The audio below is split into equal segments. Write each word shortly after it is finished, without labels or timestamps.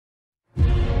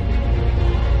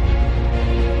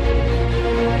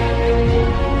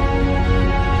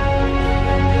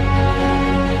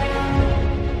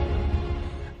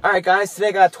Alright guys, today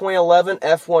I got a 2011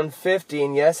 F150,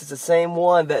 and yes, it's the same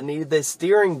one that needed the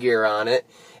steering gear on it.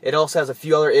 It also has a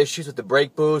few other issues with the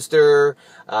brake booster,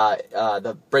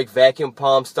 the brake vacuum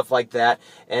pump, stuff like that.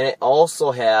 And it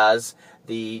also has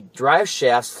the drive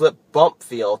shaft slip bump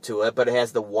feel to it, but it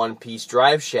has the one-piece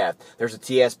drive shaft. There's a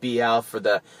TSB out for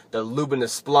the lube and the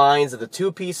splines of the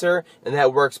two-piecer, and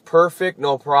that works perfect,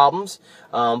 no problems.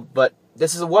 But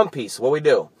this is a one-piece. What do we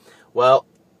do? Well,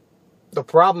 the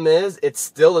problem is, it's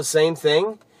still the same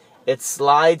thing. It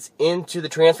slides into the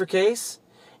transfer case,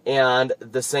 and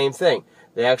the same thing.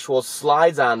 The actual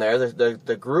slides on there,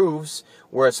 the grooves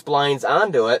where it splines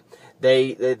onto it,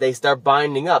 they start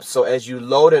binding up. So as you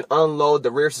load and unload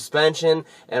the rear suspension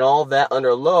and all that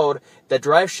under load, the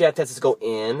drive shaft has to go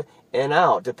in and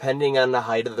out, depending on the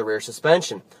height of the rear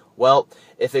suspension. Well,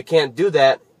 if it can't do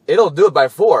that, it'll do it by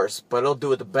force, but it'll do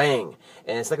it with a bang.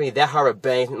 And it's not going to be that hard of a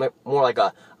bang, it's more like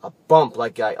a bump,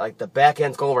 like the back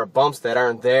end's going over bumps that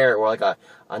aren't there, or like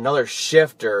another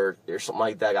shift or something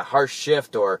like that, a harsh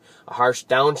shift or a harsh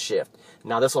downshift.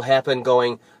 Now this will happen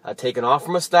going, taking off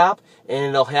from a stop, and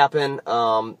it'll happen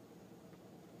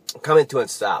coming to a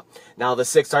stop. Now the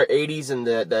 6R80s and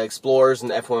the Explorers and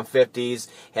the F150s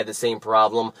had the same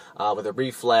problem with a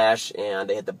reflash, and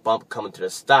they had the bump coming to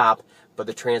the stop, but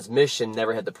the transmission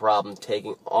never had the problem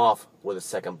taking off with a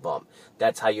second bump.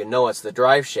 That's how you know it's the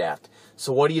drive shaft.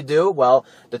 So what do? Well,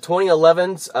 the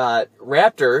 2011's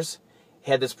Raptors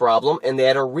had this problem, and they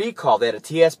had a recall. They had a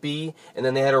TSB, and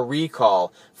then they had a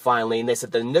recall finally, and they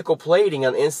said the nickel plating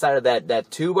on the inside of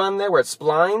that tube on there where it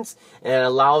splines, and it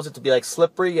allows it to be like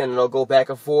slippery, and it'll go back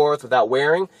and forth without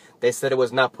wearing. They said it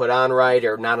was not put on right,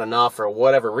 or not enough, or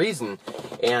whatever reason,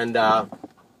 and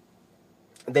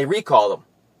they recalled them.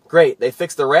 Great, they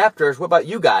fixed the Raptors. What about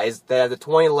you guys that have the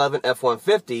 2011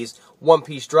 F-150s,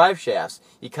 one-piece drive shafts?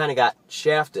 You kind of got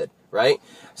shafted, right?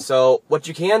 So what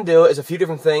you can do is a few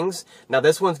different things. Now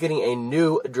this one's getting a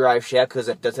new drive shaft because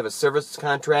it does have a service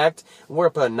contract. We're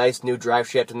going to put a nice new drive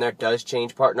shaft in there. It does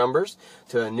change part numbers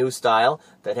to a new style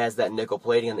that has that nickel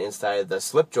plating on the inside of the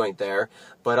slip joint there.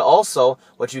 But also,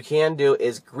 what you can do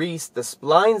is grease the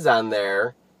splines on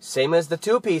there, same as the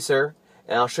two-piecer.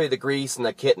 And I'll show you the grease and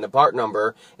the kit and the part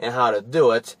number and how to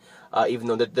do it, even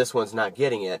though this one's not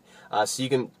getting it. So you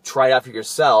can try it out for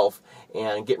yourself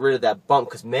and get rid of that bump.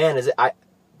 Because, man,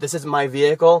 this is my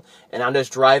vehicle, and I'm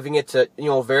just driving it to,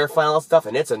 verify all that stuff,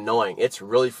 and it's annoying. It's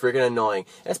really freaking annoying,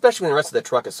 especially when the rest of the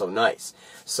truck is so nice.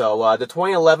 So the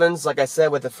 2011s, like I said,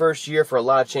 with the first year for a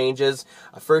lot of changes,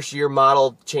 first year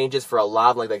model changes for a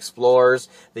lot of like the Explorers.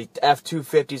 The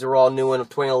F250s are all new in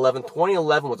 2011.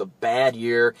 2011 was a bad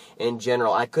year in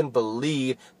general. I couldn't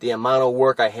believe the amount of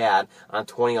work I had on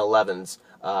 2011s.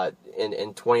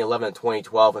 In 2011 and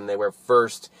 2012, when they were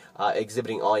first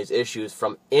exhibiting all these issues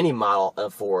from any model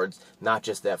of Fords, not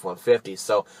just the F-150.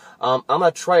 So I'm going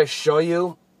to try to show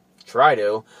you,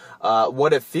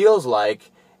 what it feels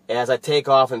like as I take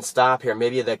off and stop here.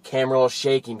 Maybe the camera will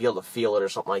shake and be able to feel it or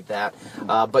something like that.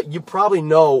 But you probably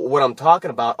know what I'm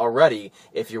talking about already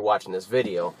if you're watching this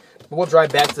video. We'll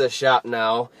drive back to the shop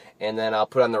now, and then I'll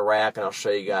put it on the rack, and I'll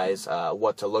show you guys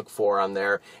what to look for on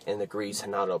there and the grease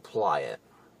and how to apply it.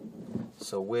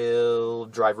 So we'll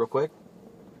drive real quick.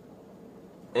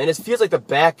 And it feels like the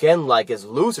back end is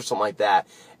loose or something like that.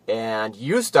 And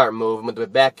you start moving, but the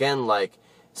back end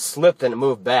slipped and it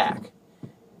moved back.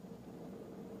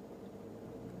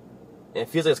 And it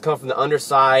feels like it's coming from the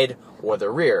underside or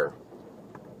the rear.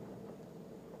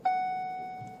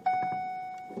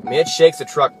 I mean, it shakes the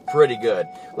truck pretty good.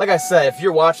 Like I said, if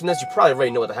you're watching this, you probably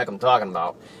already know what the heck I'm talking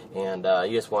about. And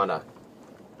you just want to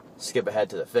skip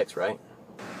ahead to the fix, right?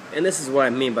 And this is what I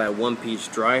mean by a one-piece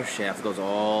drive shaft. It goes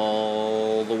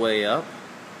all the way up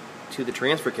to the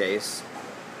transfer case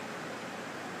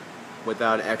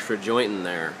without an extra joint in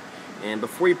there. And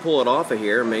before you pull it off of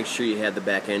here, make sure you have the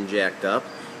back end jacked up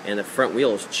and the front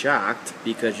wheel is chocked,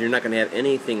 because you're not going to have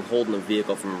anything holding the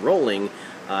vehicle from rolling,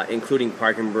 including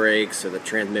parking brakes or the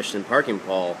transmission and parking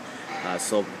pole.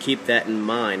 So keep that in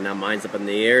mind. Now mine's up in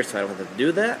the air, so I don't have to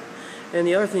do that. And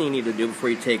the other thing you need to do before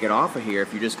you take it off of here,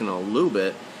 if you're just going to lube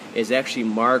it, is actually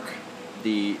mark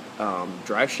the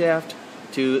drive shaft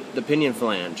to the pinion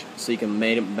flange, so you can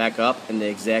mate it back up in the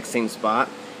exact same spot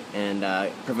and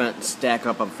prevent stack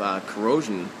up of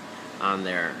corrosion on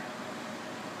there.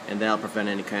 And that'll prevent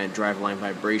any kind of driveline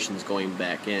vibrations going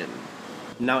back in.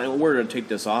 Now, in order to take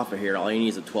this off of here, all you need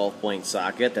is a 12-point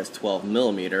socket. That's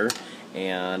 12mm,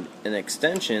 and an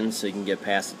extension so you can get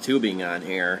past the tubing on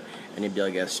here, and you'll be able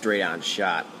to get a straight-on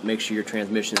shot. Make sure your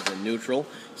transmission is in neutral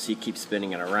so you keep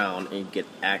spinning it around and you get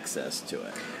access to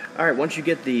it. Alright, once you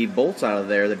get the bolts out of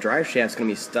there, the drive shaft's going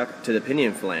to be stuck to the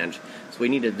pinion flange. So what you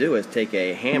need to do is take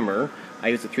a hammer, I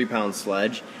use a 3-pound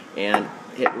sledge, and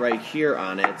hit right here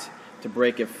on it to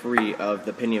break it free of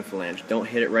the pinion flange. Don't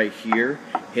hit it right here,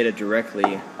 hit it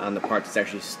directly on the part that's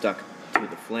actually stuck to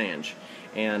the flange.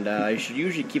 And you should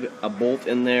usually keep a bolt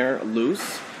in there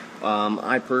loose.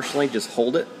 I personally just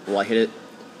hold it while I hit it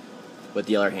with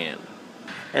the other hand.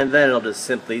 And then it'll just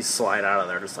simply slide out of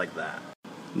there just like that.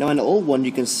 Now in the old one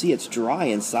you can see it's dry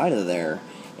inside of there,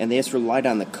 and they just relied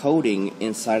on the coating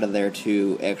inside of there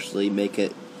to actually make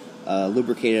it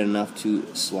lubricated enough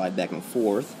to slide back and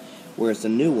forth. Whereas the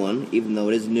new one, even though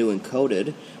it is new and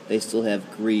coated, they still have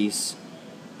grease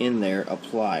in there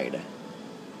applied.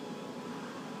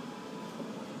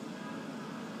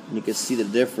 And you can see the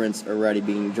difference already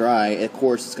being dry. Of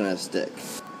course it's going to stick.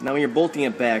 Now when you're bolting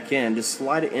it back in, just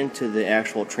slide it into the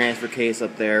actual transfer case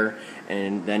up there,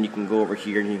 and then you can go over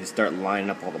here and you can start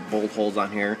lining up all the bolt holes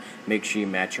on here. Make sure you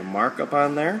match your mark up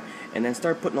on there, and then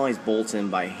start putting all these bolts in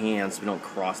by hand so we don't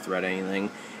cross thread anything.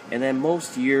 And then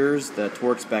most years the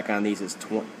torque spec on these is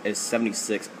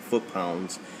 76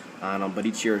 foot-pounds on them, but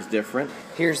each year is different.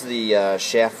 Here's the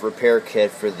shaft repair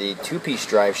kit for the 2-piece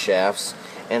drive shafts,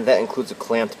 and that includes a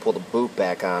clamp to pull the boot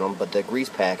back on them, but the grease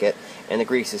packet and the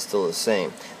grease is still the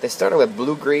same. They started with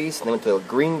blue grease, and they went to a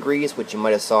green grease, which you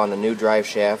might have saw in the new drive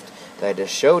shaft that I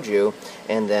just showed you,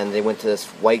 and then they went to this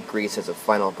white grease as a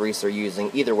final grease they're using.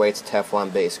 Either way, it's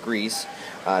Teflon based grease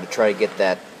to try to get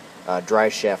that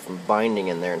drive shaft from binding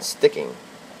in there and sticking.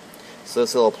 So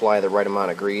this will apply the right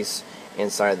amount of grease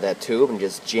inside of that tube and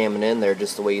just jam it in there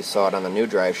just the way you saw it on the new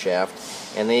drive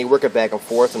shaft, and then you work it back and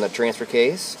forth in the transfer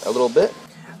case a little bit.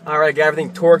 Alright, got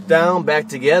everything torqued down, back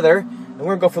together, and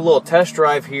we're going to go for a little test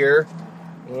drive here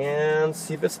and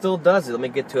see if it still does it. Let me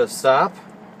get to a stop.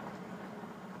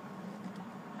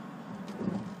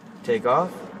 Take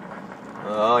off.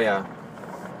 Oh yeah,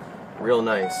 real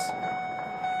nice.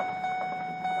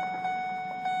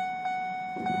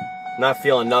 Not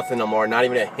feeling nothing no more, not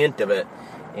even a hint of it.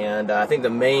 And I think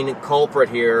the main culprit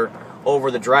here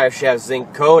over the drive shaft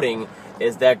zinc coating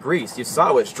is that grease. You saw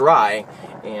it was dry,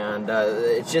 and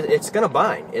it's gonna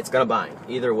bind. It's gonna bind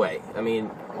either way. I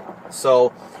mean,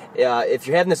 so if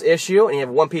you're having this issue and you have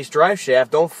a 1-piece drive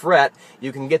shaft, don't fret.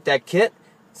 You can get that kit,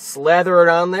 slather it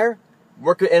on there,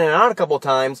 work it in and out a couple of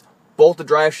times, bolt the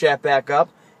drive shaft back up,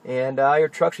 and your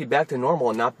truck should be back to normal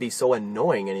and not be so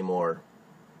annoying anymore.